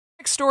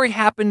Next story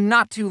happened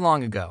not too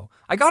long ago.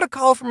 I got a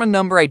call from a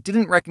number I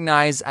didn't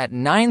recognize at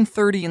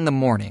 9:30 in the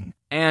morning,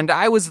 and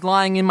I was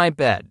lying in my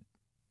bed,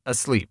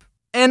 asleep.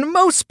 And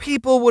most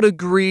people would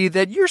agree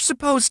that you're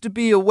supposed to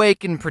be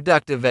awake and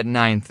productive at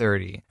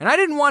 9:30. And I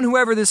didn't want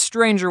whoever this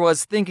stranger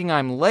was thinking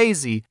I'm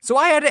lazy, so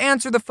I had to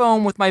answer the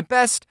phone with my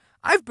best,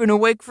 "I've been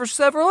awake for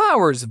several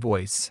hours"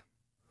 voice.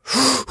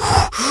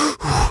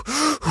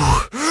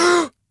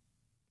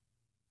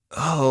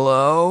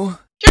 Hello?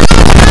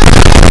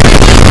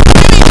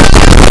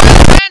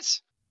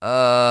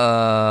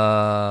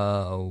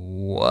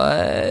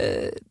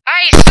 What?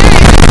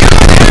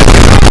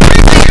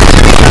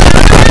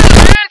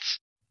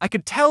 I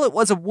could tell it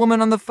was a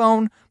woman on the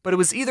phone, but it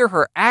was either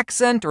her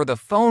accent or the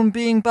phone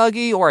being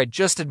buggy or I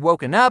just had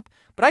woken up,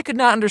 but I could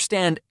not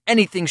understand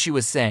anything she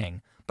was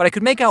saying. But I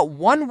could make out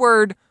one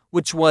word,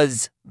 which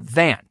was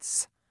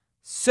Vance.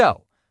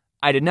 So,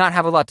 I did not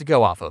have a lot to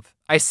go off of.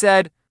 I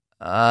said,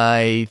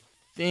 "I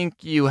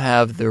think you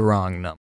have the wrong number."